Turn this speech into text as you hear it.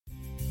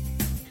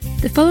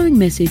The following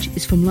message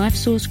is from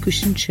LifeSource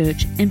Christian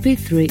Church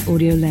MP3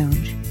 Audio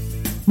Lounge.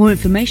 More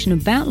information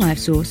about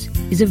LifeSource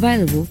is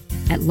available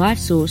at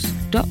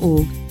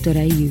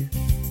lifesource.org.au.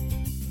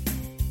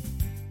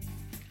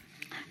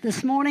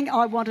 This morning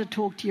I want to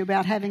talk to you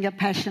about having a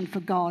passion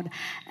for God.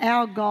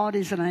 Our God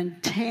is an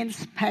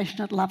intense,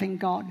 passionate, loving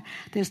God.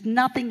 There's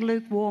nothing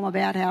lukewarm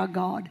about our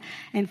God.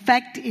 In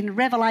fact, in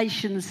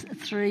Revelations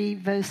 3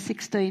 verse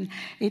 16,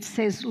 he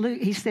says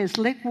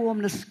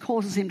lukewarmness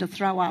causes him to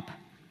throw up.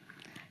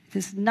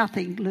 There's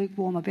nothing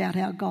lukewarm about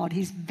our God.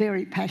 He's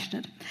very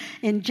passionate.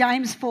 In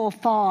James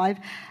 4:5,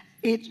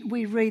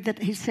 we read that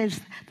he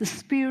says the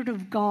Spirit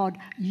of God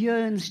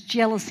yearns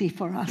jealously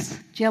for us.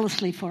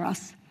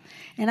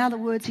 In other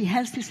words, he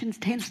has this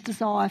intense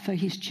desire for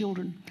his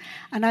children.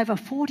 And over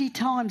 40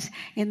 times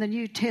in the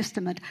New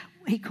Testament,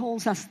 he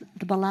calls us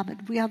the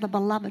beloved. We are the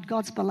beloved,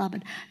 God's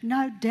beloved.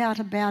 No doubt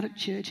about it,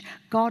 church.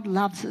 God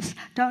loves us.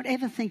 Don't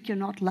ever think you're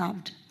not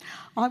loved.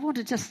 I want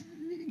to just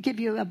give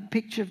you a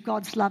picture of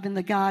God's love in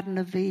the Garden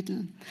of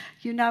Eden.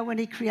 You know, when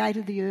he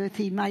created the earth,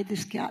 he made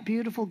this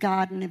beautiful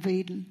Garden of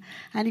Eden.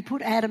 And he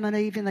put Adam and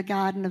Eve in the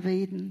Garden of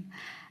Eden.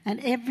 And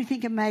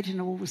everything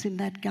imaginable was in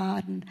that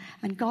garden.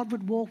 And God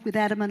would walk with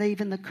Adam and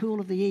Eve in the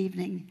cool of the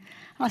evening.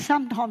 I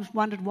sometimes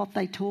wondered what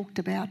they talked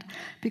about,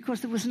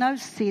 because there was no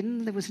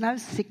sin, there was no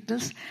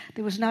sickness,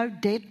 there was no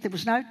debt, there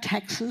was no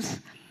taxes,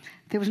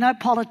 there was no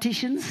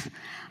politicians.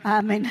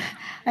 I mean,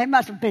 it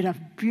must have been a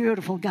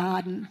beautiful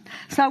garden.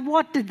 So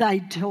what did they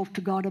talk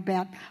to God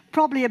about?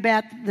 Probably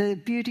about the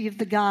beauty of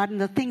the garden,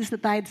 the things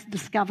that they'd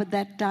discovered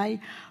that day.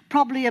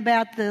 Probably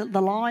about the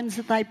lions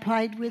that they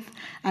played with,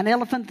 an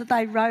elephant that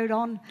they rode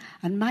on,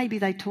 and maybe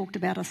they talked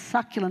about a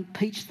succulent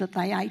peach that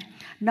they ate.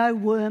 No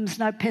worms,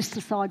 no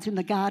pesticides in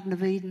the Garden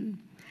of Eden.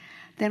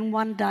 Then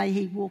one day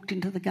he walked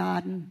into the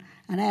garden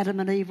and Adam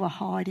and Eve were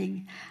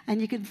hiding,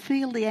 and you could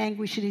feel the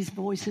anguish in his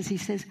voice as he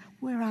says,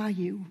 "Where are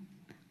you?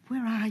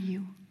 Where are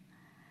you?"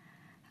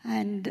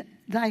 And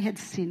they had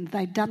sinned.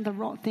 They'd done the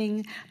right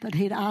thing that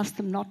he'd asked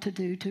them not to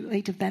do, to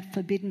eat of that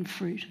forbidden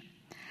fruit.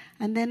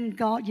 And then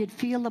God, you'd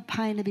feel the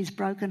pain of his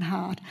broken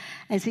heart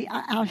as he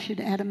ushered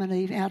Adam and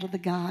Eve out of the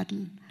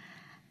garden.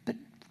 But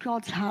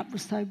God's heart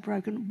was so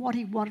broken. What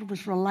he wanted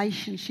was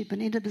relationship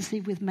and intimacy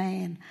with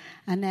man,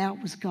 and now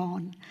it was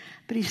gone.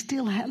 But he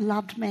still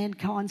loved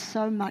mankind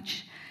so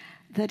much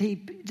that he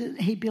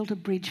built a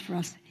bridge for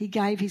us. He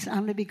gave his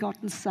only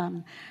begotten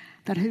Son,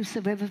 that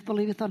whosoever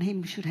believeth on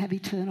him should have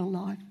eternal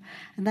life.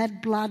 And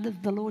that blood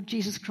of the Lord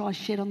Jesus Christ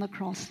shed on the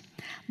cross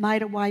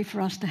made a way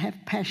for us to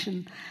have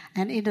passion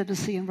and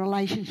intimacy and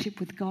relationship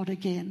with God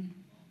again.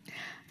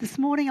 This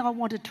morning I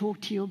want to talk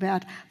to you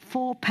about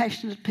 4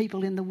 passionate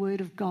people in the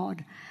Word of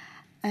God.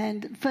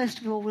 And first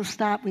of all, we'll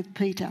start with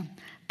Peter.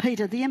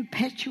 Peter, the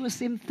impetuous,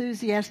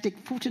 enthusiastic,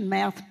 foot and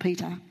mouth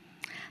Peter.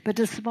 But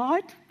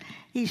despite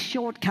his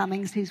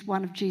shortcomings, he's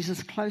one of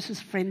Jesus'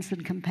 closest friends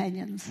and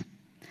companions.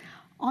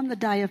 On the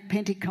day of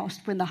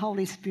Pentecost, when the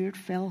Holy Spirit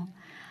fell,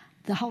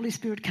 the Holy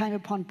Spirit came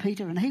upon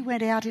Peter and he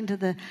went out into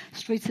the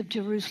streets of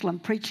Jerusalem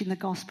preaching the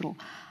gospel.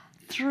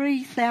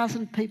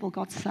 3,000 people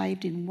got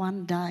saved in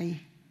one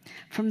day.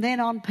 From then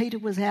on, Peter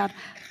was out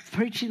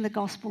preaching the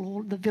gospel,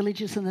 all the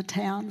villages and the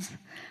towns.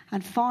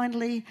 And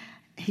finally,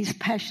 his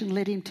passion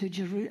led him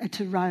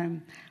to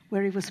Rome,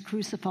 where he was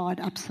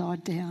crucified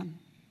upside down.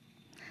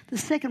 The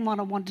second one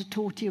I want to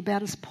talk to you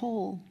about is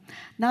Paul.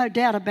 No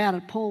doubt about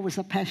it, Paul was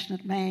a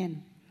passionate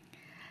man.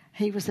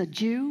 He was a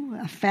Jew,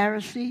 a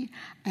Pharisee,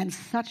 and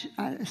such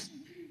a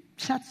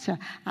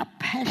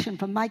passion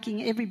for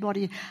making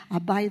everybody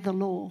obey the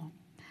law.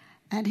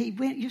 And he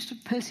used to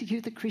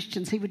persecute the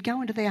Christians. He would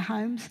go into their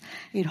homes,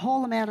 he'd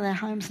haul them out of their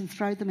homes and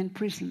throw them in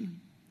prison.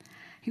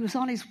 He was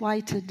on his way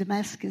to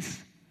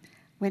Damascus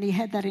when he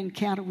had that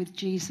encounter with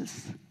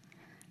Jesus.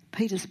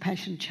 Peter's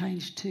passion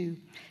changed too.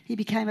 He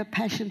became a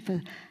passion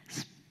for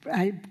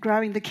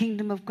growing the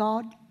kingdom of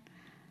God,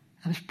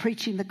 of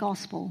preaching the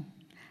gospel.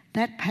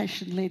 That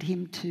passion led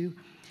him to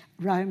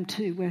Rome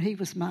too, where he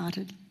was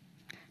martyred.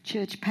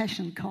 Church,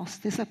 passion costs.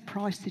 There's a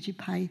price that you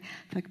pay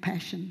for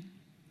passion.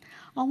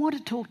 I want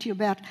to talk to you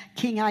about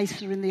King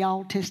Asa in the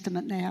Old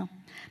Testament now.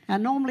 Now,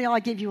 normally I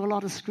give you a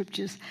lot of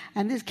scriptures,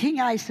 and this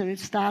King Asa, it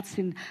starts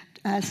in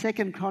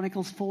 2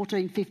 Chronicles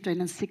 14,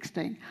 15 and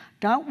 16.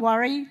 Don't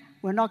worry,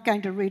 we're not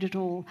going to read it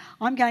all.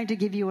 I'm going to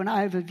give you an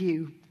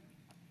overview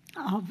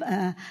of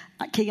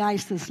King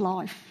Asa's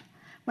life.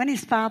 When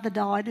his father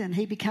died and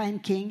he became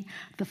king,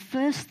 the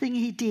first thing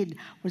he did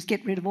was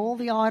get rid of all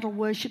the idol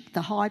worship,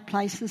 the high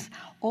places,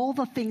 all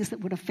the things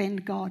that would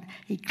offend God.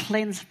 He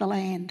cleansed the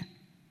land.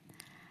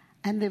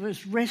 And there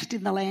was rest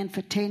in the land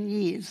for 10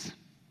 years.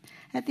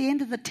 At the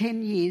end of the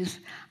 10 years,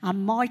 a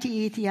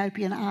mighty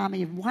Ethiopian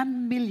army of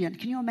 1 million,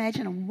 can you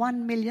imagine,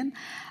 1 million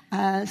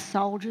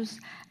soldiers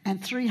and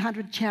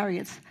 300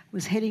 chariots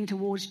was heading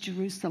towards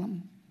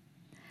Jerusalem.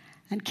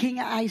 And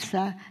King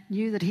Asa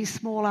knew that his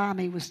small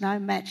army was no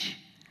match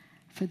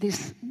for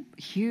this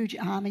huge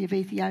army of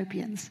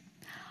Ethiopians.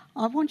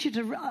 I'm going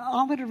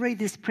to read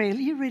this prayer.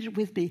 You read it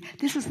with me.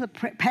 This is the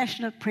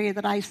passionate prayer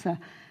that Asa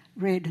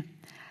read.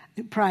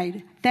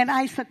 prayed. Then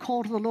Asa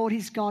called to the Lord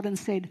his God and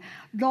said,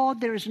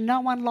 Lord, there is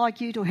no one like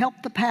you to help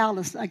the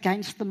powerless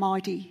against the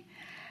mighty.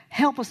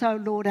 Help us, O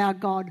Lord our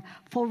God,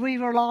 for we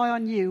rely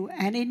on you,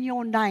 and in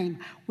your name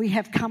we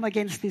have come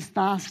against this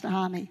vast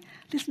army.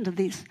 Listen to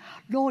this.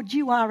 Lord,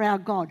 you are our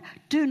God.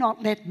 Do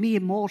not let mere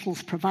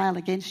mortals prevail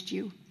against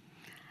you.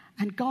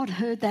 And God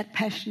heard that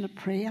passionate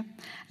prayer,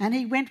 and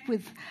he went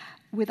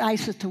with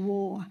Asa to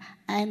war,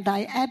 and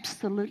they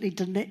absolutely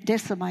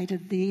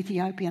decimated the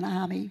Ethiopian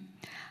army.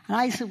 And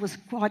Asa was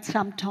quite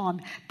some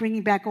time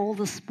bringing back all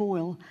the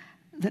spoil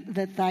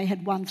that they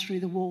had won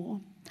through the war.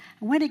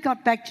 And when he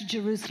got back to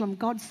Jerusalem,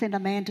 God sent a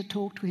man to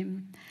talk to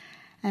him.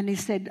 And he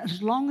said,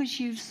 as long as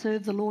you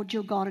serve the Lord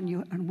your God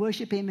and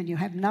worship him and you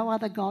have no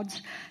other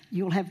gods,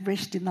 you'll have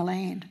rest in the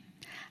land.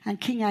 And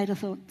King Asa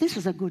thought, this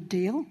is a good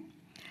deal.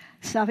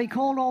 So he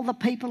called all the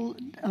people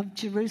of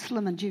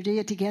Jerusalem and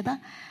Judea together,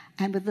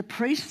 and with the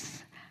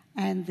priests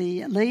and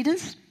the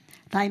leaders,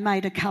 they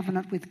made a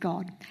covenant with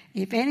God.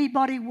 If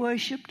anybody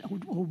worshipped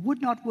or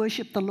would not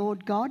worship the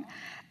Lord God,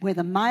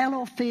 whether male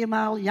or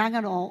female, young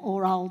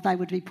or old, they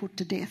would be put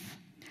to death.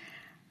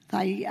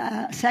 They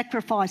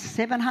sacrificed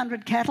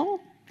 700 cattle,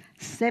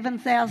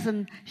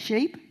 7,000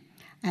 sheep,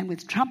 and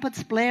with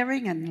trumpets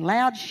blaring and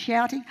loud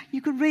shouting,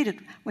 you can read it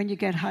when you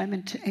get home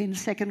in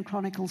 2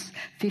 Chronicles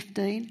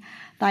 15,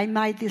 they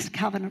made this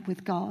covenant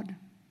with God.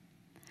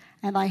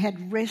 And they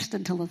had rest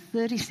until the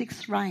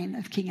 36th reign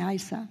of King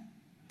Asa.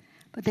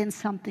 But then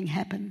something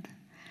happened.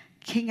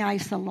 King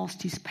Asa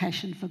lost his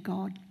passion for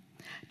God.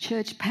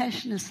 Church,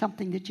 passion is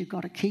something that you've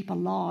got to keep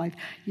alive.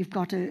 You've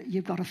got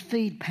to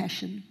feed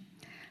passion.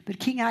 But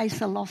King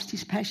Asa lost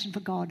his passion for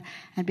God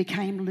and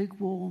became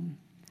lukewarm.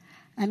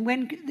 And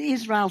when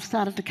Israel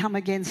started to come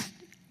against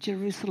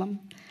Jerusalem,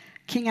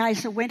 King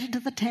Asa went into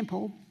the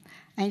temple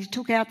and he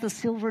took out the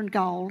silver and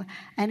gold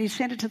and he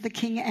sent it to the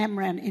king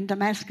Amram in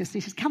Damascus. He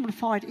said, come and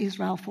fight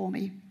Israel for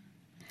me.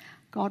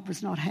 God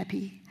was not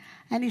happy.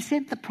 And he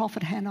sent the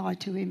prophet Hannai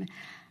to him.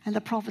 And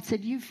the prophet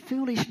said, you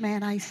foolish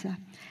man, Asa,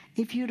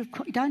 if you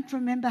don't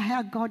remember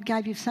how God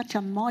gave you such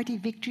a mighty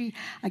victory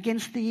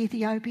against the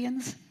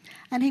Ethiopians?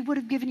 And he would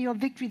have given you a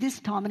victory this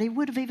time, and he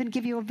would have even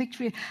given you a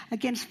victory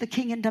against the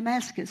king in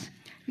Damascus.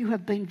 You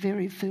have been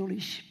very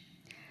foolish.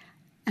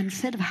 And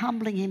instead of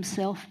humbling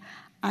himself,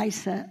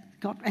 Asa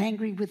got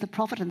angry with the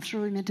prophet and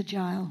threw him into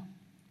jail.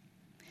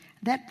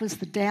 That was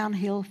the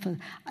downhill for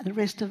the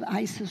rest of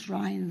Asa's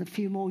reign, the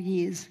few more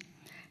years.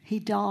 He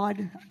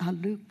died a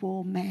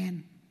lukewarm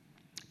man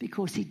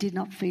because he did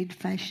not feed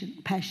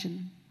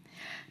passion.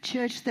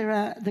 Church,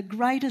 the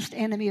greatest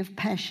enemy of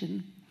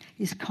passion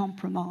is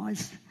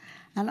compromise.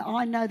 And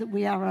I know that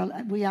we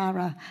are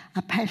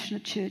a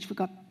passionate church. We've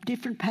got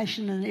different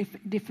passion in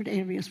different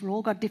areas. We've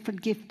all got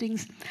different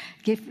giftings,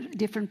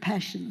 different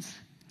passions.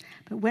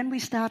 But when we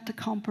start to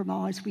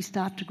compromise, we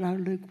start to grow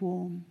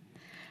lukewarm.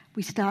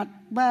 We start,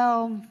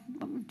 don't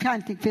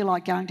feel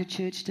like going to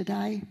church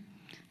today.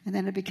 And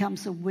then it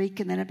becomes a week,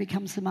 and then it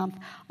becomes a month.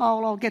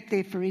 Oh, I'll get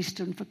there for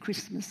Easter and for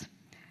Christmas.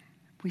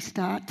 We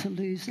start to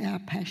lose our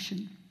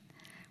passion.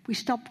 We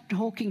stop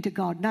talking to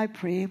God. No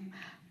prayer.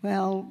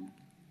 Well,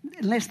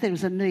 unless there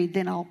is a need,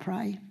 then I'll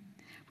pray.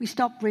 We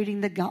stop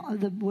reading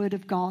the Word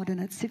of God and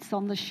it sits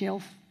on the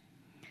shelf,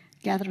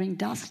 gathering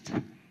dust.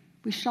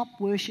 We stop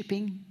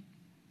worshipping.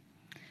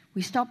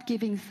 We stop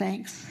giving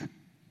thanks.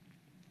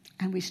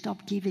 And we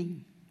stop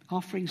giving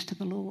offerings to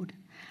the Lord.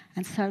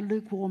 And so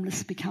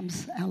lukewarmness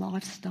becomes our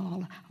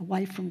lifestyle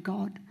away from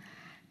God.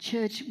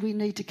 Church, we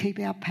need to keep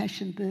our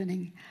passion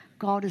burning.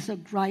 God is a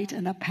great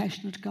and a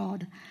passionate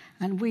God,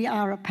 and we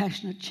are a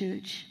passionate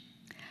church.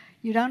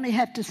 You'd only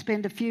have to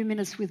spend a few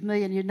minutes with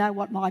me and you know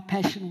what my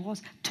passion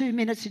was. 2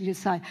 minutes and you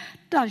say,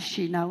 does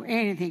she know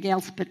anything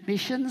else but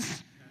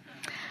missions?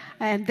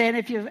 And then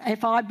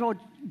if I brought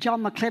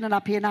John McLennan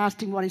up here and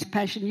asked him what his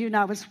passion, you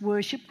know it's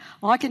worship.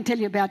 I can tell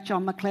you about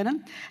John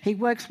McLennan. He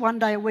works 1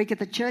 day a week at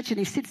the church and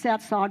he sits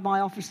outside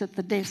my office at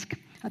the desk,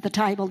 at the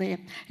table there.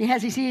 He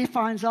has his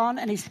earphones on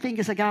and his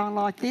fingers are going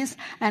like this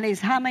and he's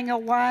humming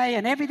away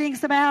and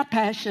everything's about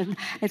passion.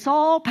 It's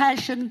all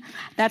passion.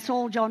 That's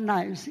all John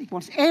knows. He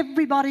wants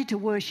everybody to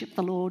worship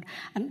the Lord.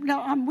 And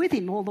I'm with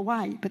him all the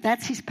way, but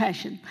that's his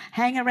passion.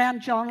 Hang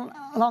around John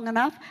long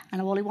enough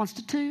and all he wants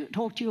to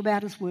talk to you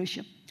about is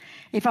worship.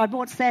 If I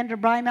brought Sandra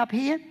Brame up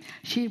here,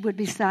 she would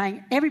be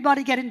saying,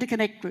 everybody get into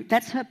Connect Group.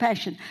 That's her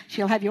passion.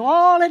 She'll have you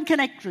all in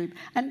Connect Group,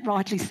 and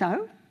rightly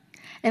so.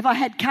 If I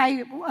had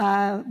Kay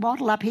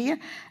Wattle up here,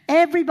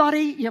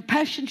 everybody, your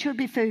passion should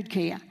be food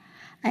care.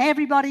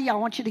 Everybody, I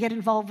want you to get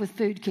involved with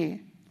food care.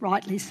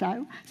 Rightly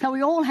so. So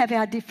we all have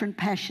our different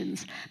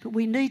passions, but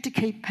we need to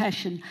keep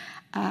passion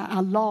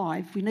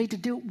alive. We need to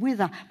do it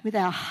with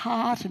our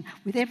heart and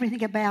with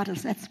everything about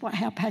us. That's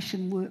how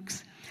passion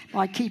works,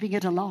 by keeping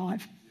it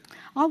alive.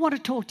 I want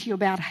to talk to you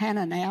about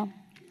Hannah now.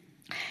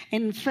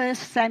 In 1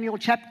 Samuel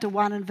chapter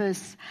 1 and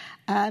verse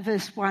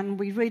 1,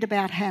 we read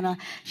about Hannah.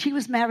 She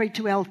was married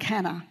to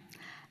Elkanah.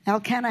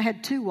 Elkanah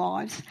had 2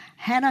 wives,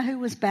 Hannah who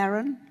was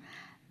barren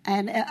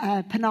and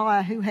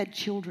Peninnah who had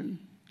children.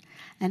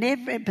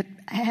 But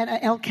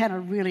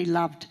Elkanah really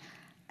loved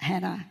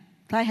Hannah.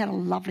 They had a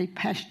lovely,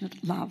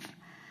 passionate love.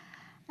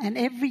 And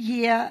every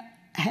year,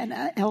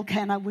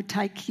 Elkanah would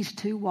take his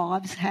 2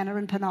 wives, Hannah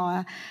and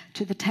Peninnah,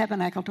 to the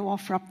tabernacle to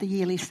offer up the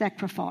yearly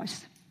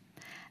sacrifice.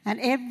 And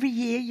every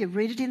year, you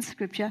read it in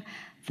Scripture,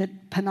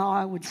 that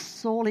Peninnah would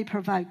sorely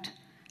provoke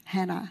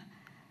Hannah.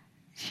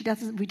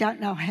 We don't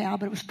know how,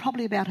 but it was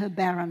probably about her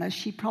barrenness.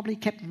 She probably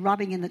kept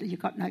rubbing in that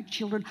you've got no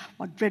children.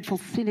 What dreadful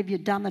sin have you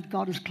done that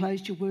God has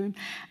closed your womb?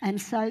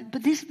 And so,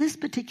 but this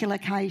particular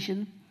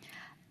occasion,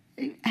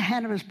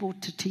 Hannah is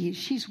brought to tears.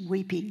 She's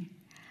weeping.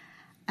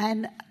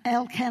 And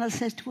Elkanah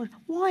says to her,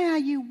 "Why are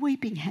you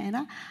weeping,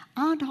 Hannah?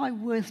 Aren't I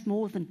worth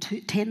more than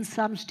 10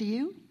 sons to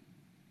you?"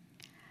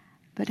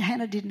 But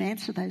Hannah didn't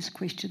answer those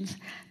questions,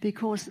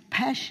 because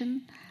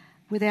passion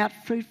without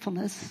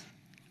fruitfulness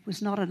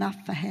was not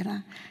enough for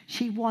Hannah.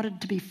 She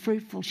wanted to be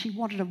fruitful. She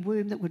wanted a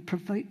womb that would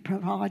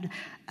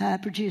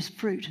produce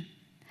fruit.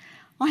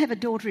 I have a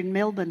daughter in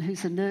Melbourne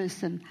who's a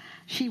nurse, and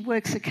she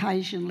works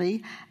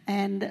occasionally.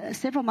 And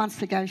several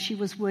months ago, she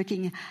was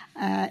working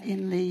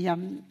in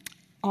the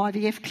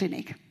IVF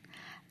clinic.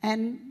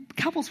 And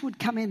couples would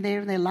come in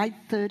there in their late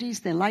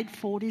 30s, their late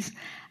 40s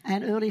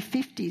and early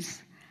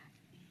 50s.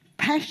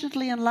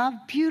 Passionately in love,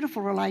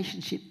 beautiful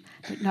relationship,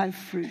 but no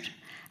fruit.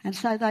 And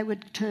so they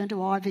would turn to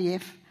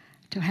IVF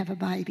to have a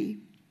baby.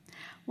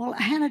 Well,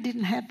 Hannah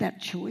didn't have that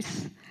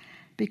choice,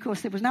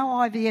 because there was no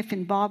IVF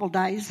in Bible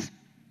days.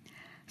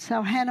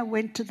 So Hannah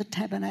went to the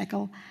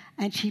tabernacle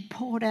and she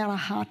poured out her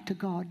heart to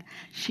God.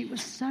 She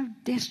was so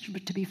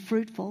desperate to be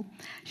fruitful.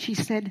 She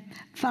said,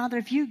 "Father,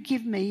 if you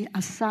give me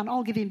a son,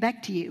 I'll give him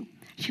back to you."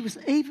 She was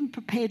even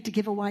prepared to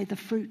give away the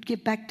fruit,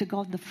 give back to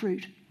God the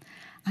fruit.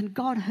 And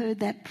God heard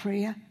that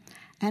prayer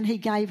and he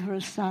gave her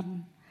a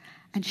son.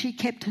 And she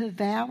kept her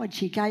vow and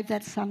she gave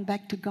that son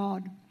back to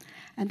God.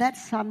 And that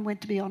son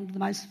went to be on the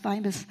most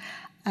famous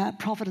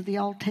prophet of the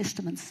Old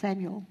Testament,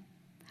 Samuel.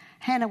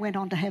 Hannah went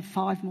on to have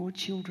 5 more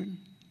children.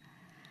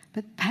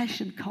 But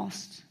passion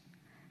costs.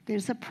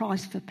 There's a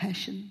price for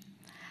passion.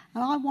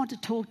 And I want to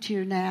talk to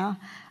you now,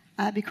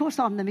 because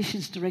I'm the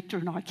missions director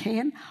and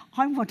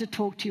I want to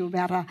talk to you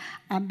about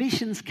a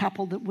missions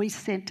couple that we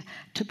sent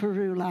to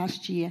Peru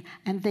last year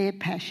and their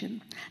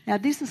passion. Now,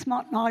 this is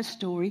my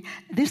story.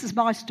 This is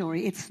my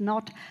story. It's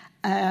not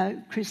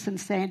Chris and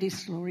Sandy's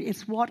story.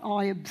 It's what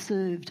I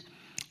observed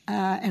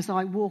as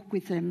I walked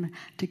with them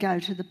to go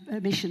to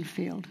the mission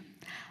field.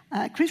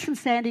 Chris and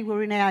Sandy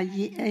were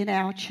in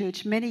our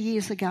church many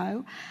years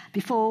ago,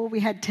 before we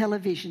had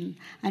television.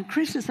 And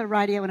Chris is a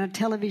radio and a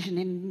television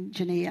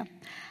engineer.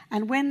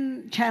 And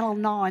when Channel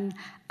 9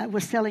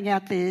 was selling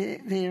out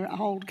their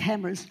old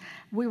cameras,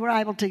 we were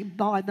able to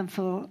buy them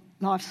for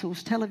Life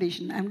Source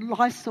Television. And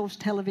Life Source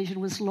Television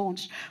was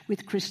launched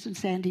with Chris and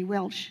Sandy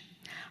Welch.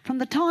 From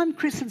the time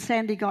Chris and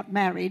Sandy got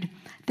married,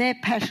 their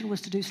passion was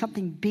to do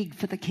something big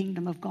for the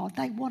kingdom of God.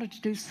 They wanted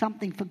to do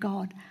something for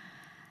God.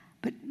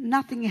 But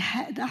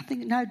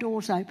no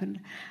doors opened.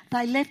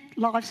 They left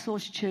Life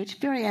Source Church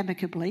very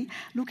amicably,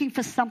 looking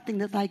for something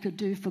that they could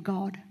do for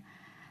God.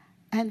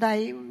 And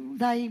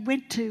they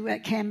went to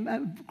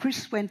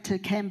Chris went to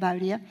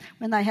Cambodia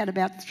when they had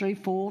about 3,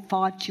 4,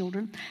 5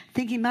 children,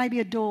 thinking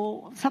maybe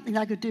something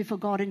they could do for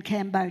God in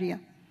Cambodia.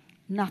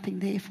 Nothing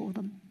there for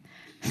them.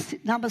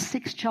 Number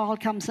 6 child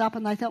comes up,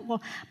 and they thought,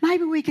 well,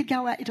 maybe we could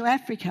go out to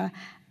Africa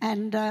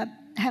and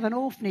have an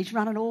orphanage,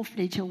 run an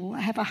orphanage, or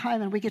have a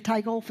home, and we could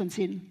take orphans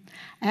in.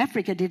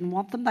 Africa didn't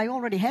want them. They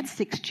already had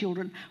 6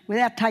 children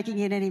without taking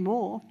in any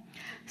more.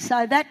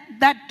 So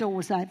that door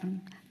was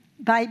open.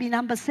 Baby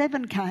number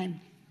 7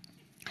 came.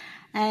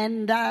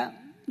 And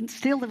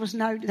still there was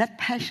that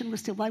passion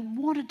was still, they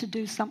wanted to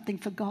do something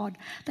for God.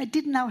 They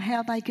didn't know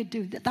how they could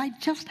do that. They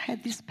just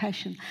had this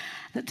passion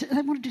that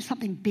they wanted to do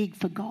something big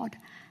for God.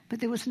 But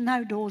there was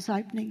no doors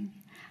opening.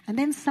 And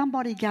then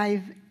somebody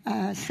gave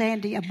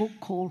Sandy a book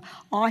called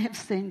I Have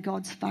Seen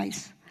God's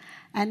Face.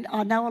 And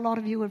I know a lot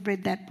of you have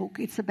read that book.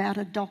 It's about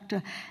a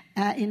doctor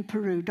in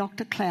Peru,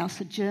 Dr. Klaus,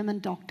 a German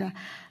doctor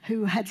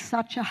who had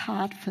such a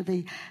heart for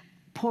the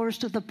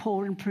poorest of the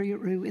poor in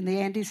Peru, in the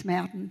Andes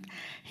Mountain.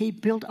 He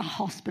built a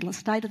hospital, a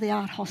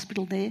state-of-the-art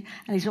hospital there,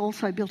 and he's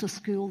also built a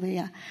school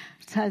there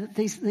so that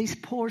these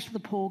poorest of the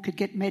poor could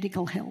get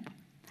medical help.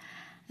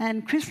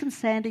 And Chris and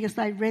Sandy, as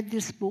they read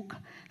this book,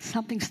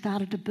 something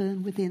started to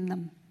burn within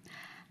them.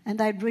 And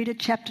they'd read a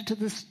chapter to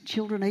the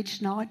children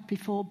each night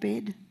before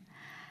bed.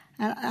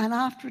 And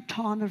after a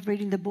time of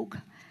reading the book,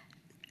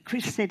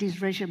 Chris sent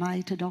his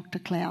resume to Dr.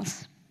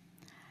 Klaus.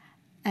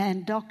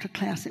 And Dr.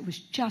 Klaus, it was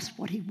just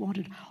what he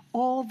wanted.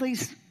 All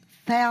these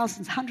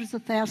thousands, hundreds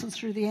of thousands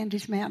through the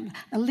Andes Mountain,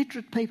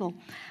 illiterate people.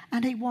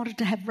 And he wanted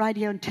to have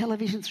radio and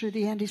television through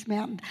the Andes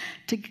Mountain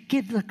to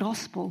give the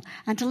gospel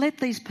and to let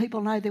these people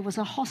know there was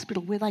a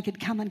hospital where they could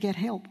come and get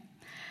help.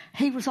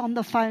 He was on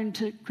the phone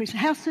to Chris.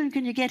 How soon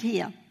can you get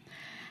here?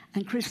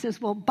 And Chris says,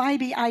 well,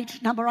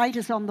 number 8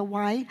 is on the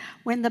way.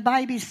 When the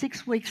baby's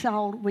 6 weeks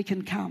old, we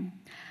can come.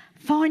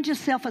 Find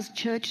yourself a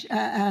church,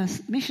 a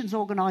missions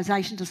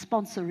organisation to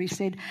sponsor, he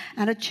said,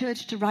 and a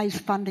church to raise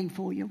funding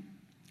for you.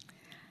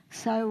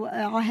 So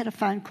I had a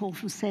phone call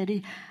from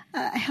Sandy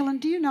Helen,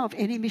 do you know of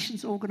any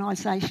missions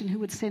organisation who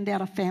would send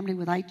out a family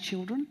with 8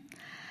 children?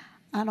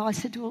 And I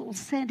said to her, well,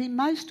 Sandy,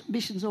 most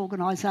missions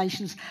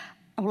organisations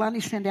will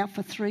only send out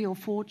for 3 or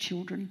 4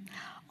 children.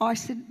 I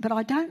said, but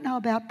I don't know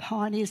about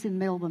Pioneers in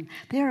Melbourne.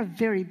 They're a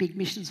very big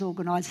missions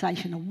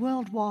organisation, a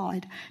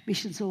worldwide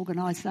missions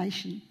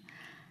organisation.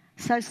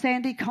 So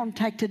Sandy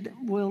contacted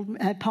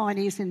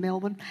Pioneers in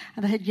Melbourne,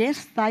 and they said,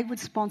 yes, they would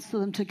sponsor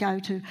them to go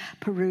to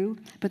Peru,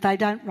 but they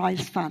don't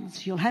raise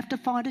funds. You'll have to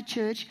find a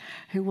church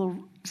who will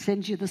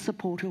send you the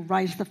support, who'll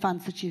raise the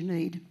funds that you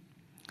need.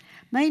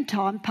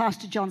 Meantime,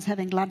 Pastor John's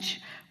having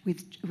lunch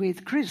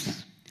with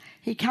Chris.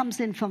 He comes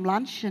in from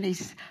lunch and he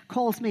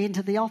calls me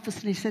into the office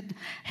and he said,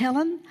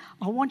 Helen,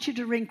 I want you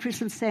to ring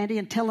Chris and Sandy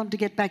and tell them to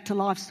get back to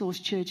Life Source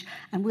Church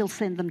and we'll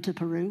send them to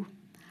Peru.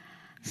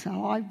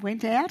 So I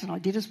went out and I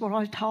did as what I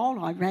was told.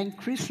 I rang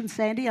Chris and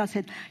Sandy. I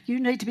said, you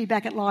need to be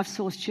back at Life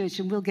Source Church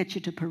and we'll get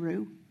you to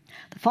Peru.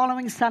 The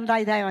following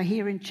Sunday they were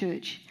here in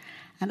church.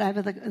 And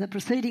over the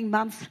preceding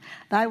months,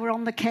 they were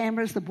on the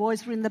cameras, the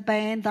boys were in the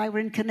band, they were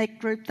in Connect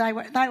Group, they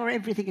were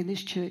everything in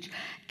this church,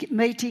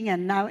 meeting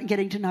and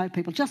getting to know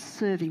people, just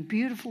serving,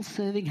 beautiful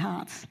serving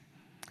hearts.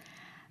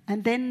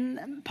 And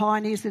then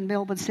Pioneers in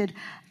Melbourne said,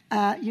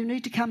 you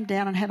need to come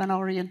down and have an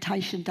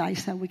orientation day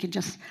so we can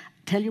just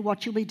tell you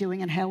what you'll be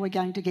doing and how we're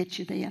going to get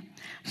you there.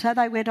 So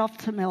they went off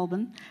to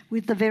Melbourne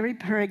with the very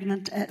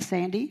pregnant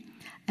Sandy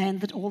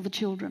and all the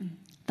children.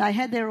 They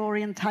had their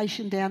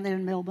orientation down there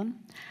in Melbourne.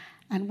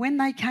 And when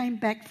they came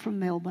back from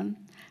Melbourne,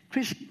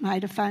 Chris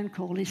made a phone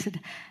call. He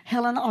said,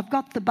 Helen, I've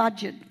got the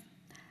budget.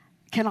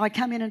 Can I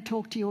come in and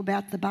talk to you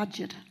about the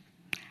budget?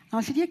 And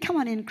I said, yeah, come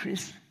on in,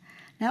 Chris.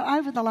 Now,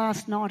 over the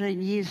last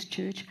 19 years,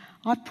 church,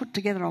 I've put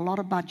together a lot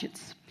of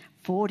budgets.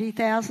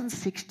 40,000,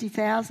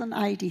 60,000,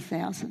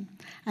 80,000.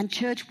 And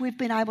church, we've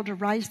been able to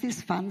raise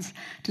these funds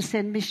to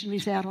send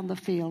missionaries out on the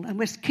field. And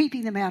we're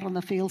keeping them out on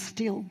the field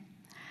still.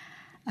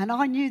 And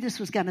I knew this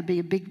was going to be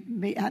a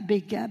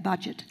big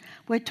budget.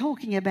 We're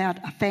talking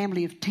about a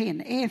family of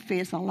 10.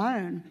 Airfares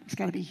alone is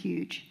going to be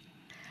huge.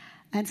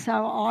 And so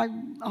I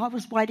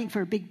was waiting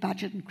for a big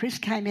budget, and Chris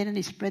came in and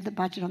he spread the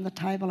budget on the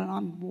table, and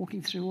I'm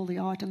walking through all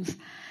the items.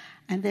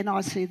 And then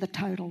I see the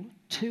total,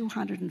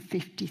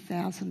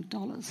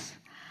 $250,000.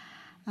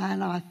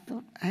 And I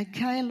thought,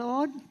 okay,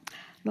 Lord,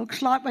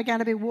 looks like we're going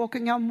to be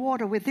walking on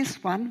water with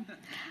this one.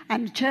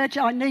 And church,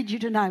 I need you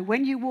to know,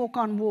 when you walk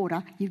on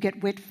water, you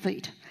get wet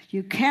feet.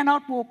 You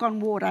cannot walk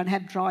on water and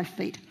have dry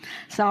feet.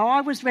 So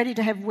I was ready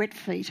to have wet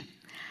feet.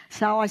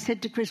 So I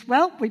said to Chris,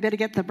 well, we better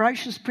get the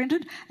brochures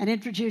printed and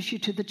introduce you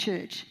to the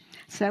church.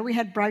 So we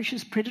had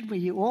brochures printed where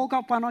you all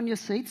got one on your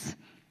seats.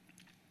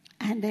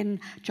 And then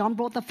John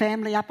brought the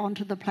family up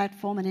onto the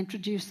platform and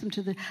introduced them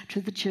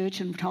to the church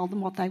and told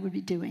them what they would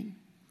be doing.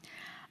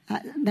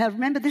 Now,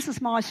 remember, this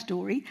is my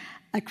story.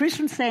 Chris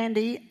and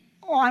Sandy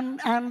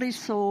only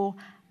saw...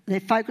 Their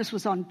focus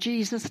was on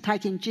Jesus,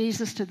 taking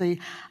Jesus to the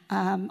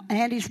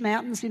Andes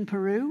Mountains in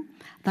Peru.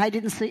 They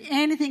didn't see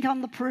anything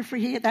on the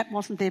periphery here. That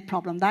wasn't their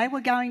problem. They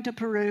were going to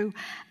Peru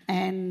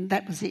and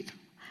that was it.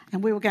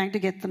 And we were going to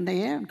get them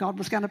there and God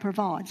was going to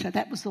provide. So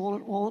that was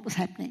all that was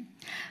happening.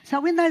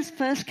 So in those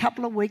first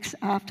couple of weeks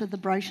after the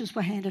brochures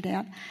were handed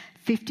out,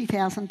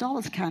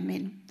 $50,000 came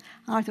in.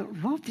 I thought,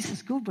 well, this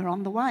is good, we're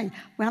on the way.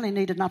 We only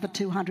need another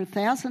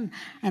 200,000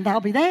 and they'll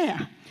be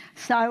there.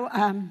 So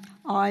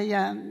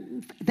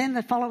then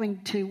the following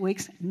 2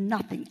 weeks,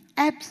 nothing,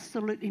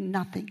 absolutely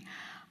nothing.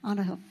 And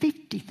I thought,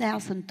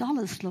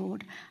 $50,000,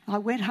 Lord. I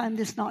went home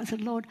this night and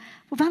said, Lord,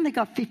 we've only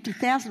got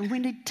 50,000, we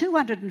need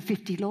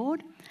 250,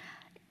 Lord.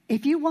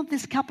 If you want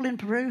this couple in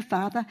Peru,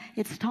 Father,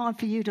 it's time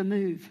for you to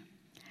move.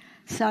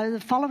 So the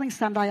following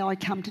Sunday I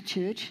come to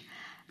church,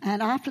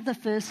 and after the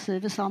first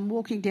service I'm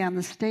walking down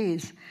the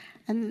stairs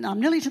and I'm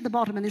nearly to the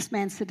bottom, and this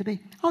man said to me,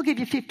 I'll give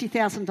you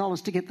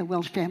 $50,000 to get the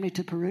Welsh family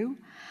to Peru.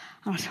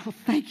 And I said, well,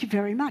 thank you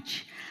very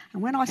much.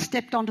 And when I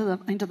stepped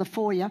into the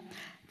foyer,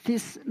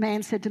 this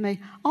man said to me,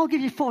 I'll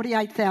give you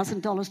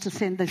 $48,000 to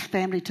send this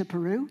family to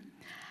Peru.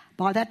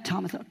 By that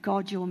time, I thought,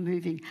 God, you're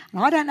moving.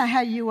 And I don't know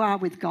how you are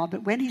with God,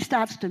 but when he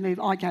starts to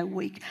move, I go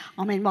weak.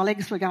 I mean, my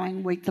legs were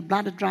going weak. The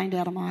blood had drained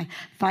out of my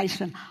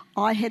face, and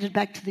I headed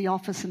back to the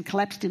office and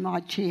collapsed in my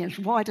chair, as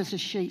white as a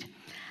sheet.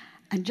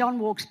 And John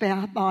walks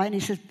by and he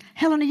says,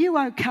 Helen, are you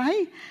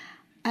okay?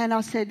 And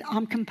I said,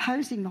 I'm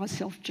composing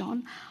myself,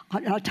 John.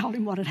 I told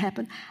him what had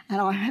happened.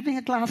 And I'm having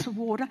a glass of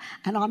water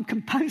and I'm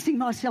composing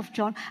myself,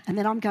 John, and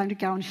then I'm going to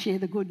go and share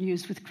the good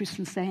news with Chris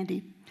and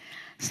Sandy.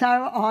 So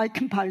I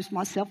composed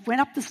myself,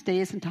 went up the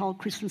stairs and told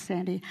Chris and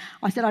Sandy,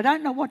 I said, I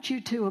don't know what you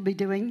two will be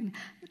doing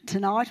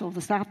tonight or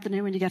this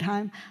afternoon when you get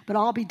home, but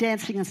I'll be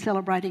dancing and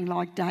celebrating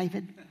like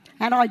David.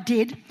 And I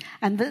did.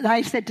 And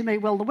they said to me,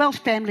 well, the Welsh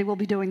family will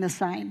be doing the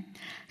same.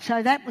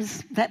 So that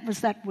was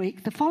that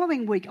week. The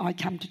following week I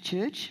come to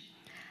church,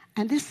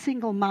 and this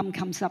single mum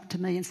comes up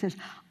to me and says,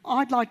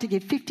 I'd like to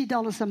give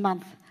 $50 a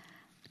month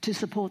to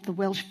support the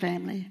Welsh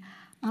family.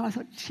 And I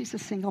thought, she's a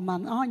single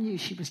mum. I knew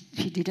she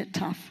did it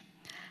tough.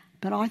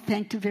 But I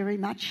thanked her very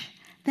much.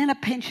 Then a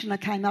pensioner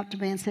came up to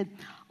me and said,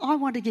 I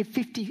want to give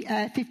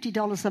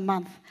 $50 a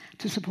month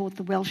to support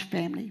the Welsh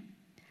family.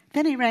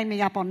 Then he rang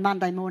me up on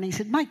Monday morning. He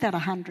said, make that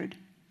 100.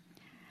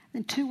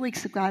 Then 2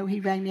 weeks ago, he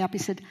rang me up. He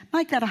said,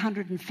 make that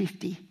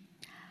 150.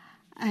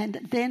 And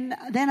then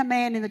a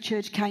man in the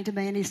church came to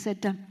me and he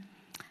said,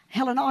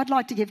 Helen, I'd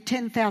like to give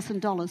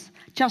 $10,000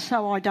 just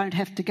so I don't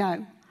have to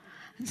go.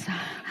 And so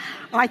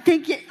I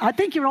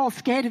think you're all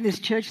scared in this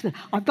church that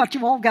I've got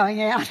you all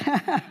going out.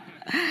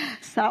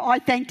 So I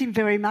thanked him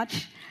very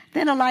much.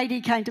 Then a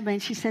lady came to me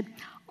and she said,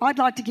 I'd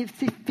like to give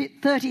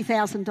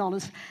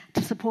 $30,000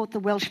 to support the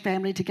Welsh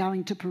family to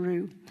going to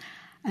Peru.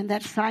 And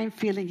that same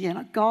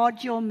feeling,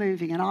 God, you're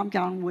moving, and I'm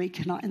going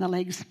weak in the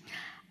legs.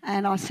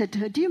 And I said to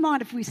her, do you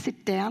mind if we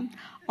sit down?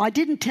 I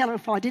didn't tell her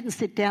if I didn't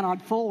sit down,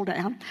 I'd fall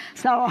down.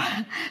 So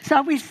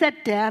we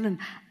sat down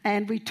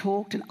and we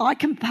talked, and I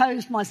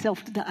composed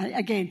myself today.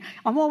 Again,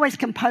 I'm always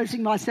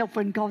composing myself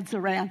when God's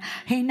around.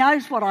 He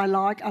knows what I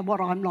like and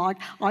what I'm like.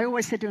 I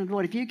always said to him,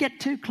 Lord, if you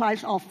get too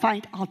close, I'll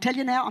faint. I'll tell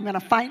you now, I'm going to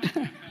faint.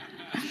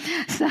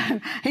 So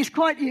he's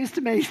quite used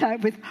to me. So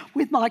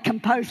with my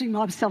composing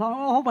myself, I'm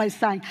always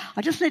saying,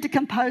 I just need to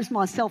compose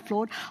myself,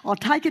 Lord. I'll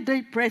take a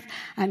deep breath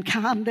and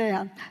calm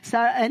down.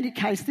 So in any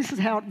case, this is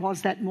how it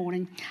was that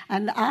morning.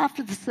 And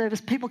after the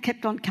service, people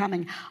kept on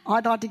coming.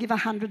 I'd like to give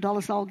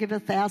 $100, I'll give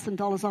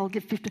 $1,000, I'll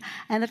give $50,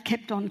 and it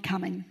kept on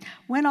coming.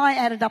 When I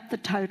added up the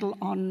total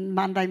on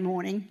Monday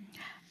morning,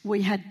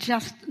 we had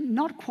just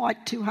not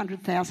quite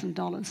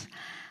 $200,000.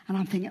 And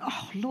I'm thinking,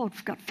 oh, Lord,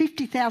 we've got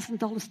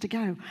 $50,000 to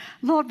go.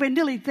 Lord, we're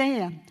nearly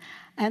there.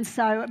 And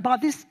so by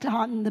this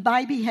time, the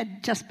baby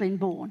had just been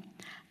born.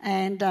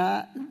 And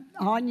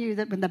I knew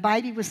that when the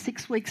baby was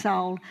 6 weeks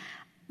old,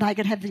 they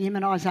could have the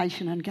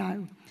immunisation and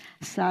go.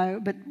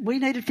 But we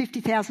needed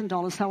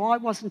 $50,000, so I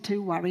wasn't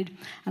too worried.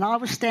 And I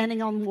was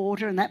standing on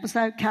water, and that was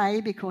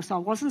okay because I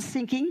wasn't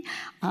sinking.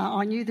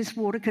 I knew this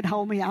water could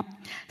hold me up.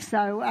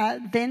 So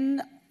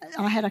then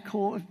I had a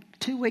call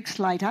 2 weeks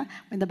later,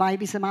 when the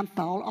baby's a month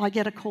old. I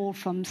get a call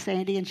from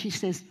Sandy and she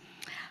says,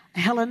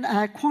 Helen,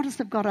 Qantas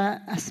have got a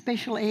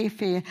special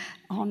airfare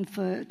on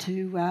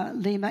to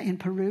Lima in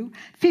Peru,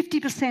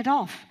 50%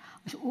 off.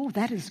 I said, oh,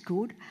 that is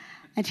good.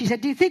 And she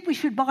said, do you think we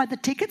should buy the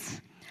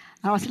tickets?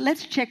 And I said,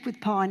 let's check with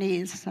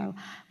Pioneers. So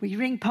we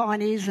ring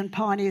Pioneers and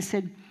Pioneers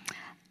said,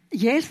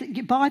 yes,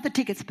 you buy the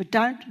tickets, but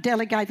don't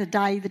delegate the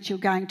day that you're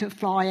going to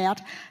fly out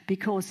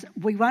because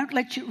we won't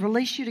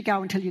release you to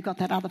go until you've got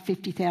that other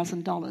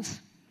 $50,000.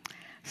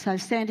 So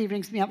Sandy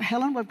rings me up,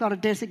 Helen, we've got to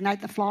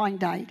designate the flying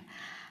date.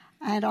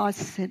 And I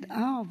said,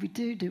 oh, we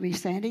do we,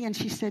 Sandy? And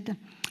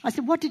I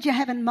said, what did you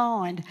have in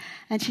mind?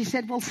 And she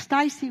said, well,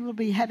 Stacey will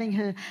be having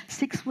her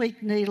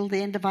 6-week needle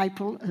the end of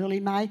April, early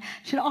May.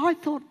 She said, I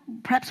thought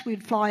perhaps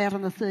we'd fly out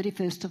on the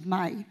 31st of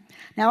May.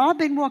 Now, I've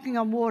been walking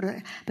on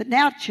water, but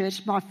now at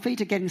church, my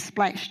feet are getting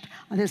splashed.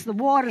 And the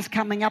water's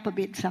coming up a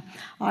bit. So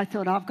I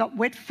thought, I've got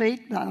wet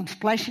feet, I'm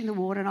splashing the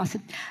water. And I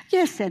said,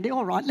 yes, Sandy,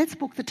 all right, let's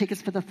book the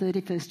tickets for the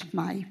 31st of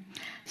May.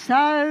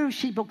 So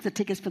she booked the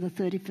tickets for the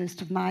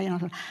 31st of May. And I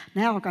thought,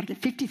 now I've got to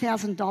get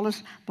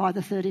 $50,000 by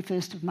the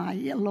 31st of May.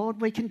 Yeah,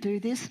 Lord, we can do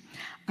this.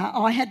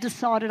 I had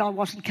decided I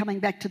wasn't coming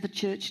back to the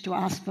church to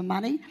ask for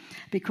money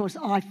because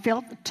I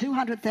felt the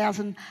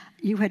 $200,000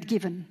 you had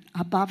given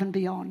above and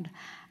beyond.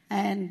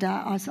 And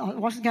I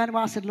wasn't going to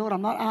ask. I said, Lord,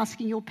 I'm not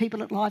asking your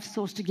people at Life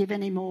Source to give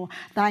any more.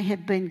 They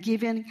have been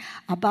giving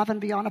above and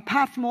beyond,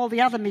 apart from all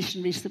the other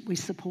missionaries that we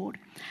support.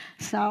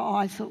 So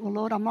I thought, well,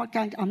 Lord, I'm not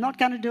going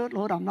to do it,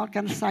 Lord. I'm not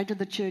going to say to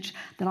the church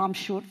that I'm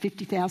short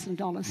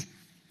 $50,000.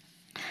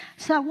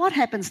 So what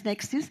happens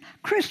next is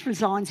Chris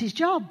resigns his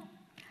job.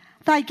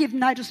 They give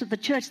notice of the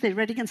church they're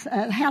renting,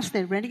 house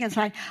they're renting, and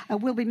say,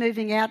 we'll be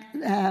moving out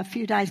a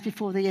few days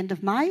before the end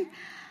of May.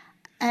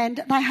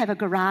 And they have a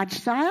garage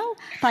sale.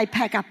 They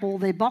pack up all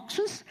their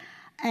boxes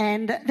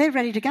and they're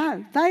ready to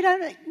go. They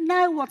don't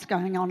know what's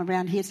going on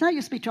around here. It's no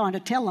use me trying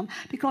to tell them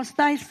because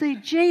they see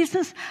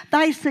Jesus,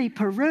 they see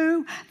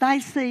Peru,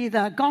 they see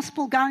the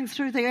gospel going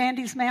through the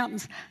Andes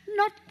Mountains.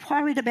 Not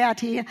worried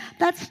about here.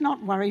 That's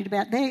not worried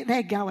about.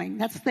 They're going.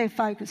 That's their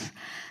focus.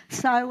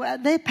 So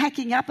they're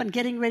packing up and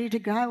getting ready to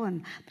go,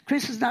 and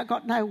Chris has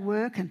got no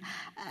work, and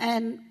I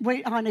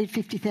need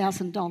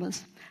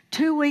 $50,000.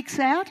 2 weeks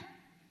out,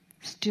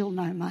 still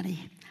no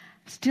money.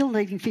 Still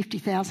needing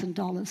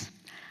 $50,000.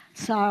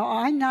 So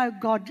I know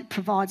God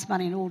provides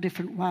money in all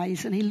different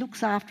ways, and he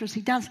looks after us.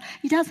 He does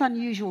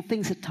unusual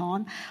things at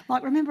times.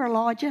 Like, remember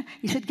Elijah?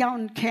 He said, go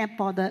and camp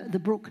by the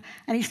brook,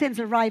 and he sends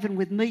a raven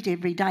with meat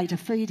every day to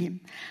feed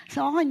him.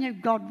 So I knew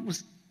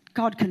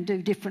God can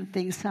do different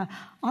things. So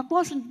I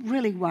wasn't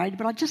really worried,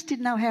 but I just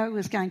didn't know how he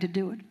was going to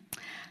do it.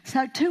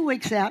 So 2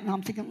 weeks out, and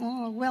I'm thinking,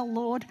 oh, well,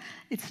 Lord,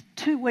 it's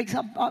 2 weeks.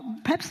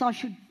 Perhaps I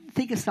should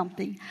think of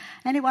something.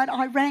 Anyway,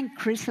 I rang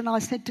Chris, and I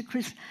said to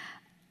Chris,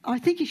 I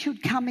think you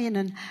should come in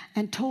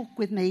and talk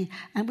with me,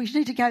 and we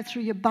need to go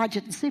through your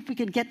budget and see if we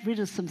can get rid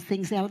of some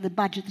things out of the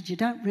budget that you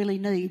don't really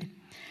need.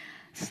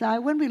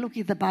 So when we look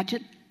at the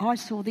budget, I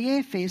saw the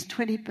airfare's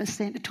 20%,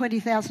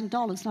 $20,000. And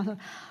I thought,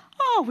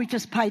 oh, we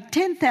just paid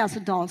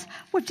 $10,000.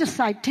 We've just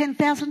saved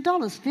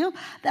 $10,000, Phil.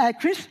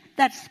 Chris,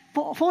 that's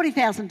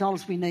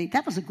 $40,000 we need.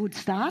 That was a good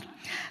start.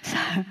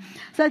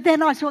 So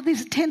then I thought,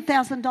 this is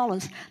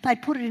 $10,000. They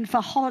put it in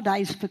for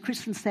holidays for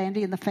Chris and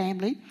Sandy and the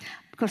family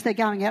because they're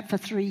going out for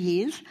 3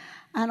 years.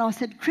 And I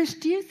said, Chris,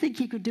 do you think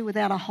you could do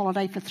without a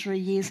holiday for 3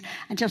 years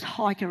and just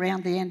hike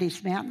around the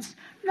Andes Mountains?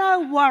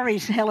 No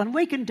worries, Helen,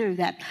 we can do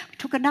that. We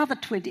took another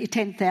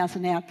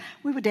 10,000 out.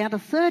 We were down to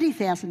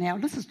 30,000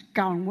 out. This is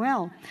going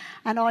well.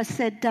 And I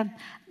said,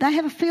 they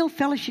have a field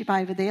fellowship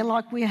over there,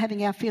 like we're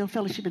having our field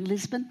fellowship in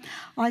Lisbon.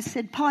 I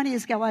said,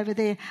 pioneers go over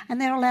there,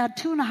 and they're allowed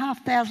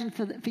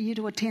 2,500 for you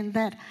to attend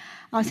that.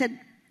 I said,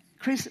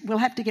 Chris, we'll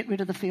have to get rid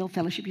of the field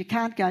fellowship. You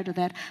can't go to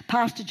that.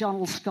 Pastor John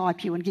will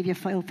Skype you and give you a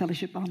field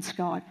fellowship on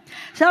Skype.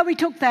 So we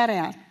took that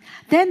out.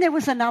 Then there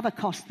was another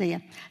cost there,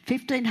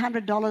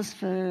 $1,500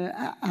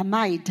 for a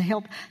maid to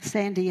help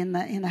Sandy in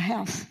the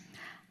house.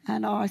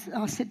 And I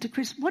said to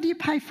Chris, what do you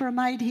pay for a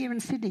maid here in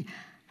Sydney?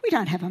 We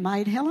don't have a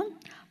maid, Helen.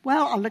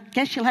 Well, I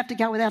guess you'll have to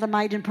go without a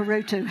maid in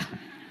Peru too.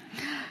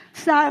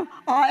 So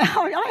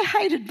I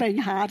hated being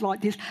hard like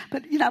this,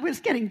 but, it was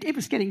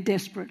getting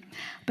desperate.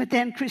 But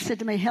then Chris said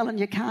to me, Helen,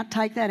 you can't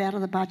take that out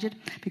of the budget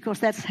because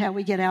that's how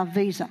we get our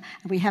visa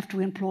and we have to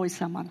employ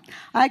someone.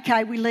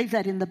 Okay, we leave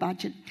that in the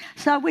budget.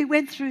 So we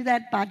went through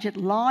that budget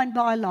line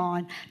by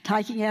line,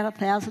 taking out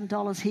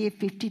 $1,000 here,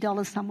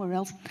 $50 somewhere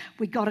else.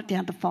 We got it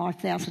down to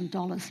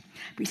 $5,000.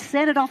 We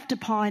sent it off to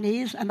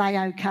Pioneers and they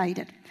okayed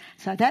it.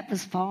 So that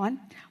was fine.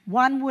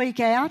 1 week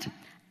out,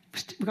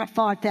 we got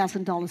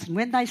 $5,000, and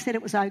when they said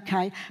it was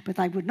okay, but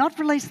they would not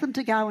release them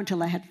to go until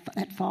they had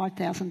that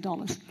 $5,000.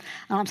 And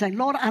I'm saying,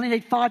 Lord, I only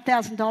need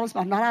 $5,000.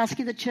 I'm not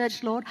asking the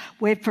church, Lord.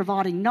 We're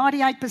providing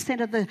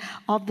 98%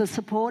 of the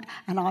support,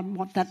 and I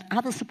want that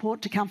other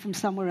support to come from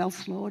somewhere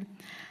else, Lord.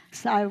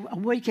 So a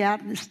week out,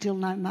 and there's still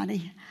no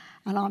money.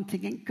 And I'm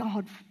thinking,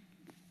 God,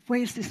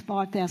 where's this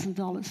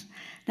 $5,000?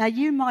 Now,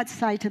 you might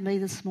say to me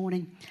this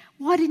morning,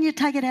 why didn't you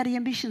take it out of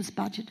your missions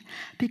budget?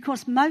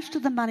 Because most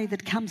of the money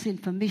that comes in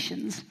for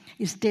missions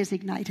is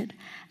designated.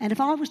 And if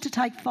I was to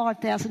take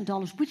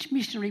 $5,000, which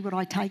missionary would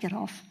I take it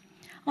off?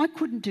 I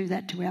couldn't do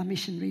that to our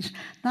missionaries.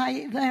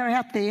 They're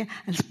out there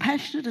as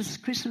passionate as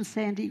Chris and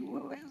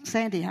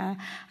Sandy are,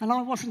 and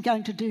I wasn't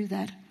going to do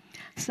that.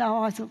 So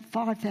I thought,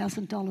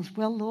 $5,000.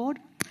 Well, Lord,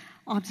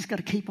 I've just got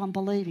to keep on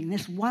believing.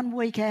 This 1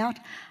 week out,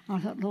 I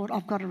thought, Lord,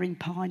 I've got to ring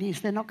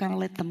Pioneers. They're not going to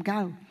let them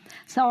go.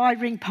 So I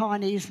ring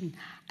Pioneers, and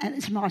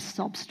it's my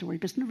sob story,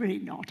 but it's really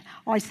not.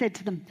 I said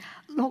to them,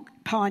 look,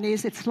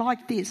 Pioneers, it's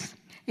like this.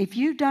 If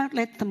you don't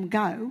let them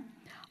go,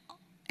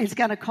 it's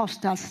going to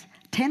cost us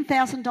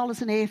 $10,000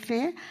 in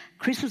airfare.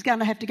 Chris is going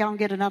to have to go and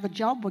get another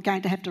job. We're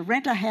going to have to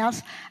rent a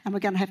house, and we're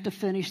going to have to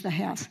furnish the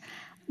house.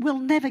 We'll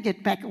never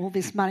get back all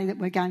this money that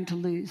we're going to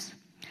lose.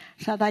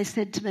 So they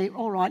said to me,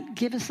 all right,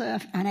 give us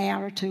an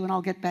hour or two and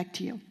I'll get back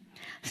to you.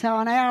 So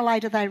an hour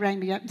later they rang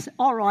me up and said,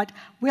 all right,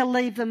 we'll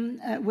leave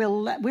them,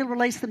 we'll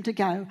release them to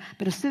go,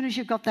 but as soon as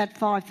you've got that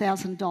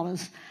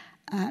 $5,000,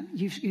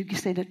 you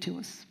send it to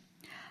us.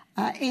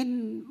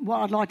 In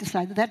what I'd like to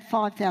say, that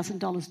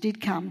 $5,000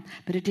 did come,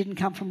 but it didn't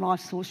come from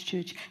Life Source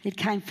Church. It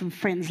came from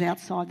friends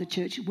outside the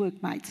church,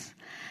 workmates.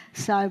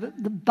 So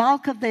the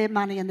bulk of their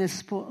money and their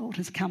support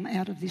has come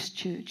out of this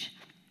church.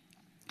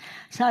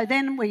 So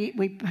then we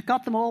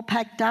got them all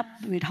packed up.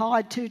 We'd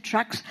hired 2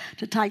 trucks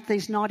to take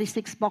these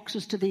 96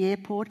 boxes to the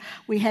airport.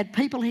 We had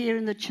people here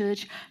in the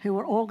church who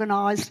were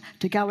organised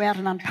to go out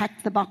and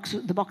unpack the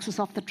boxes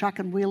off the truck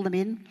and wheel them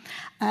in.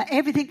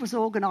 Everything was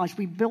organised.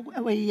 We booked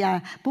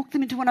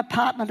them into an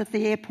apartment at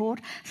the airport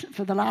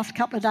for the last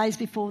couple of days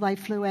before they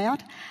flew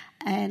out.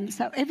 And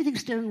so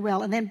everything's doing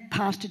well. And then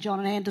Pastor John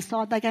and Anne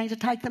decide they're going to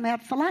take them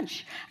out for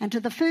lunch and to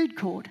the food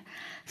court.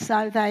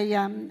 So they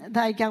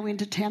go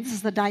into town. This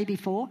is the day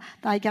before.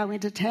 They go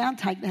into town,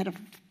 take that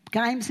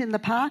games in the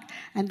park,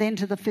 and then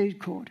to the food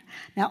court.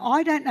 Now,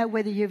 I don't know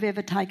whether you've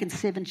ever taken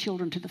 7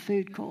 children to the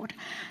food court,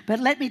 but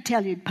let me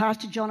tell you,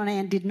 Pastor John and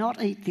Anne did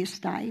not eat this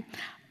day.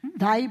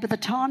 By the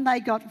time they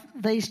got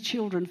these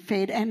children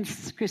fed, and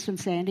Chris and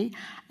Sandy,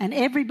 and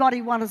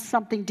everybody wanted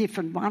something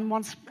different. One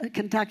wants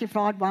Kentucky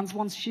Fried, one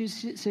wants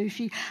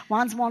sushi,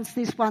 one wants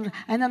this one,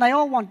 and then they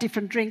all want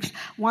different drinks.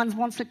 One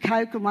wants a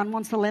Coke, and one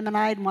wants a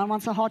lemonade, and one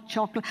wants a hot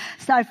chocolate.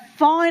 So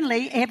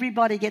finally,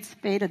 everybody gets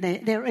fed,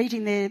 and they're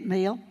eating their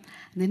meal,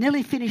 and they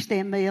nearly finished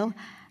their meal,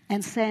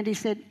 and Sandy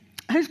said,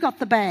 "Who's got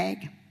the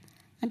bag?"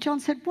 And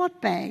John said,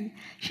 "What bag?"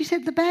 She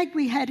said, "The bag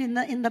we had in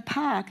the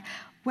park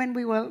when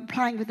we were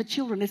playing with the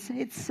children. It's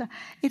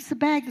the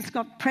bag that's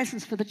got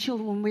presents for the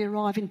children when we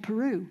arrive in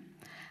Peru."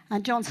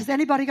 And John says,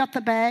 "Anybody got the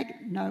bag?"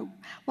 "No."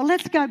 "Well,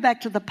 let's go back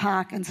to the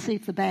park and see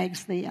if the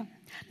bag's there."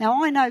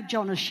 Now, I know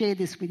John has shared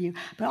this with you,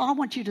 but I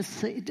want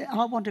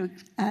to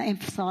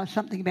emphasise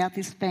something about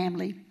this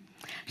family.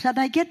 So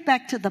they get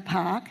back to the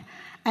park,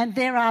 and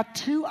there are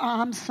 2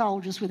 armed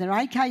soldiers with their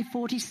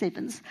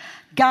AK-47s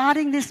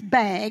guarding this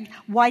bag,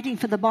 waiting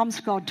for the bomb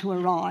squad to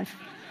arrive.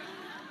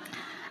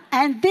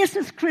 And this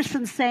is Chris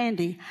and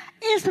Sandy.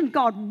 Isn't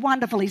God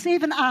wonderful? He's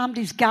even armed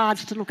his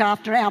guards to look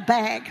after our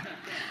bag.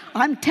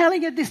 I'm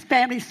telling you, this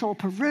family saw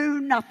Peru,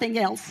 nothing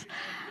else.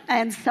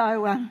 And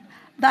so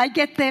they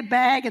get their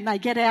bag and they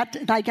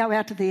go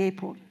out to the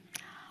airport.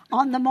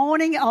 On the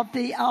morning of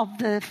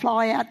the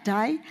fly-out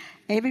day,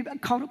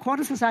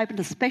 Qantas has opened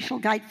a special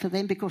gate for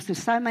them because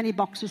there's so many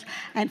boxes,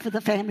 and for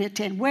the family at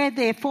 10. We're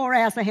there 4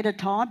 hours ahead of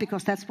time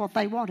because that's what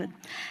they wanted.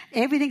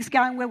 Everything's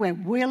going well. We're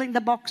wheeling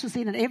the boxes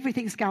in and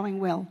everything's going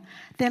well.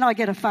 Then I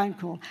get a phone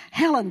call.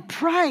 Helen,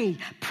 pray.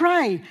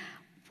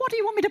 What do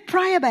you want me to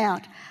pray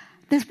about?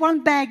 There's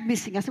one bag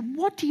missing. I said,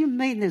 what do you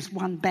mean there's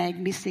one bag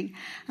missing?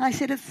 And I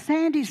said, it's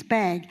Sandy's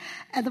bag,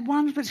 and the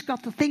one which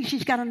got the things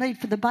she's going to need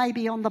for the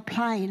baby on the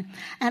plane,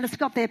 and it's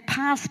got their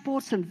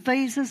passports and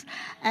visas,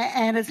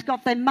 and it's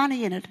got their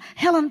money in it.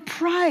 Helen,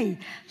 pray.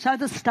 So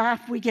the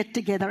staff, we get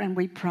together and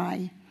we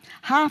pray.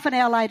 Half an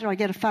hour later, I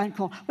get a phone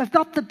call. We've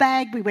got the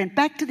bag. We went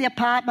back to the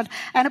apartment,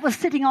 and it was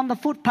sitting on the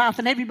footpath,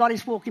 and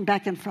everybody's walking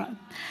back and front.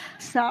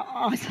 So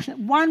I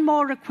said, one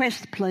more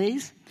request,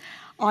 please.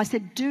 I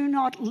said,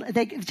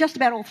 they're just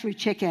about all through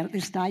checkout at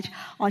this stage.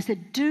 I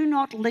said, do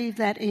not leave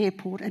that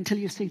airport until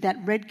you see that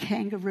red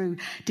kangaroo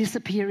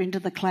disappear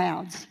into the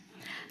clouds.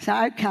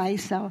 So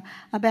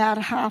about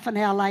half an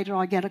hour later,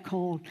 I get a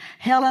call.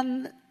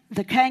 Helen,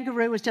 the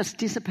kangaroo has just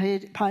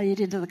disappeared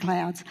into the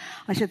clouds.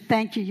 I said,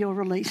 thank you, you're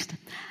released.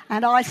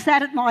 And I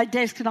sat at my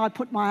desk and I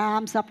put my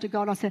arms up to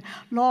God. I said,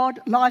 Lord,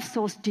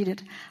 LifeSource did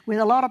it. With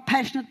a lot of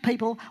passionate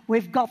people,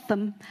 we've got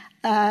them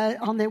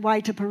on their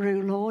way to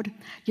Peru, Lord.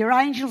 Your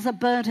angels are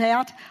burnt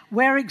out.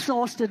 We're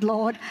exhausted,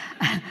 Lord.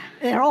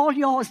 They're all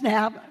yours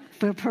now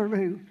for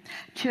Peru.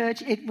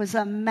 Church, it was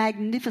a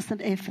magnificent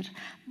effort.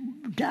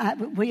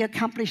 We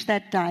accomplished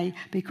that day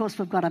because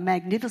we've got a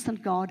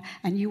magnificent God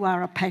and you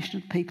are a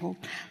passionate people.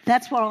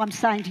 That's what I'm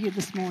saying to you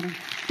this morning.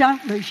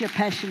 Don't lose your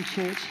passion,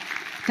 church.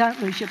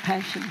 Don't lose your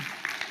passion.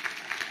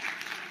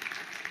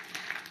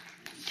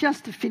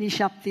 Just to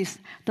finish up this,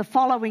 the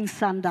following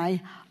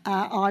Sunday,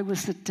 I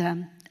was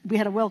we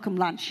had a welcome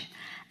lunch.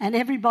 And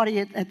everybody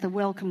at the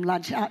welcome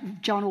lunch,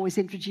 John always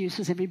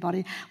introduces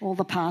everybody, all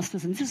the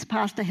pastors. And this is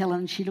Pastor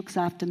Helen, she looks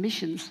after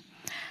missions.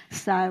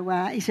 So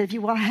he said, if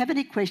you want to have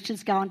any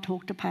questions, go and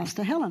talk to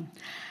Pastor Helen.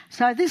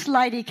 So this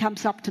lady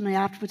comes up to me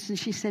afterwards and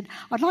she said,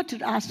 I'd like to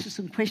ask you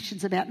some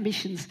questions about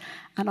missions.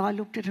 And I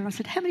looked at her and I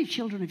said, how many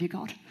children have you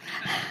got?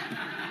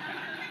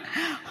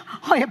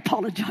 I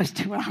apologised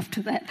to her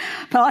after that.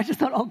 But I just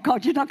thought, oh,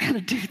 God, you're not going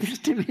to do this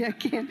to me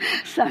again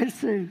so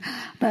soon.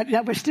 But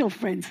we're still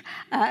friends.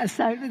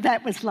 So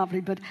that was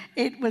lovely. But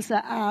it was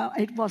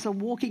a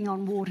walking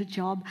on water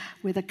job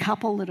with a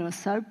couple that are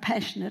so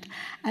passionate.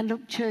 And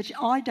look, church,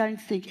 I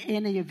don't think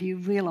any of you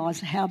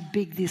realise how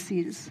big this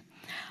is.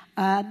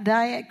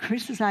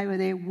 Chris and they were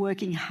there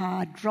working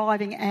hard,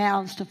 driving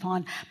hours to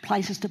find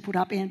places to put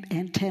up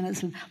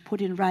antennas and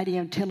put in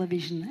radio and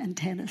television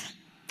antennas.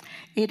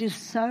 It is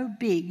so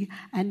big,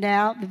 and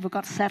now we've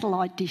got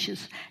satellite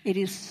dishes. It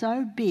is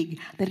so big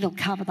that it'll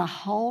cover the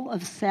whole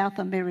of South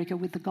America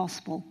with the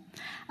gospel.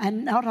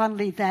 And not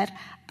only that,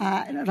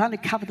 it'll only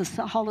cover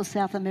the whole of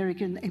South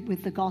America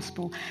with the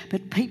gospel,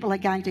 but people are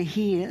going to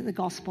hear the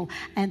gospel,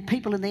 and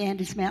people in the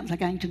Andes Mountains are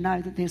going to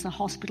know that there's a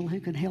hospital who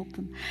can help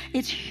them.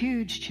 It's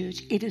huge,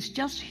 church. It is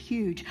just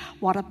huge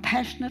what a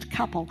passionate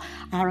couple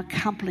are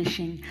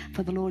accomplishing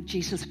for the Lord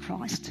Jesus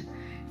Christ.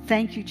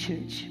 Thank you,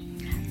 church.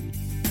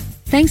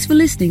 Thanks for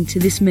listening to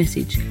this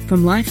message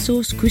from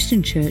LifeSource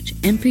Christian Church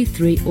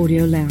MP3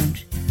 Audio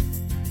Lounge.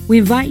 We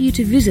invite you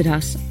to visit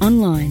us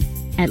online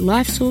at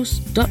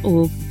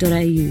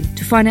lifesource.org.au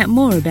to find out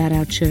more about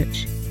our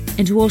church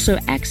and to also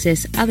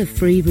access other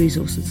free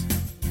resources.